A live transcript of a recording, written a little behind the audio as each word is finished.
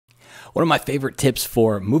One of my favorite tips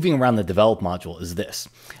for moving around the develop module is this.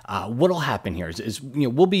 What'll happen here is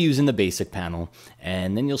we'll be using the basic panel,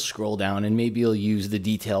 and then you'll scroll down and maybe you'll use the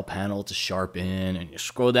detail panel to sharpen, and you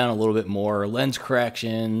scroll down a little bit more, lens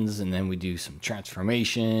corrections, and then we do some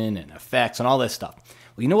transformation and effects and all this stuff.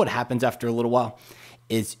 Well, you know what happens after a little while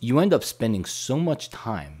is you end up spending so much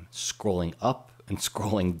time scrolling up and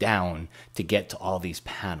scrolling down to get to all these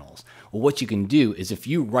panels. Well, what you can do is if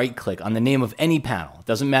you right click on the name of any panel,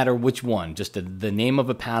 doesn't matter which one, just the name of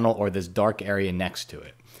a panel or this dark area next to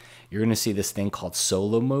it, you're gonna see this thing called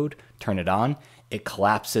solo mode. Turn it on. It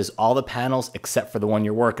collapses all the panels except for the one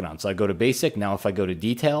you're working on. So I go to basic. Now if I go to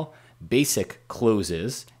detail, basic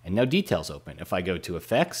closes and now detail's open. If I go to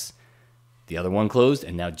effects, the other one closed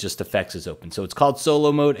and now just effects is open. So it's called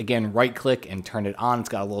solo mode. Again, right click and turn it on. It's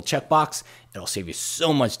got a little checkbox. It'll save you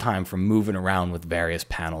so much time from moving around with various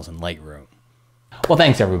panels in Lightroom. Well,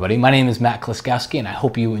 thanks everybody. My name is Matt Kloskowski and I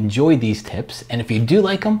hope you enjoyed these tips. And if you do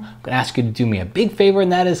like them, I'm gonna ask you to do me a big favor,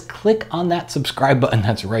 and that is click on that subscribe button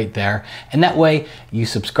that's right there. And that way you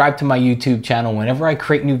subscribe to my YouTube channel. Whenever I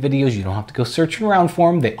create new videos, you don't have to go searching around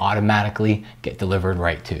for them. They automatically get delivered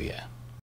right to you.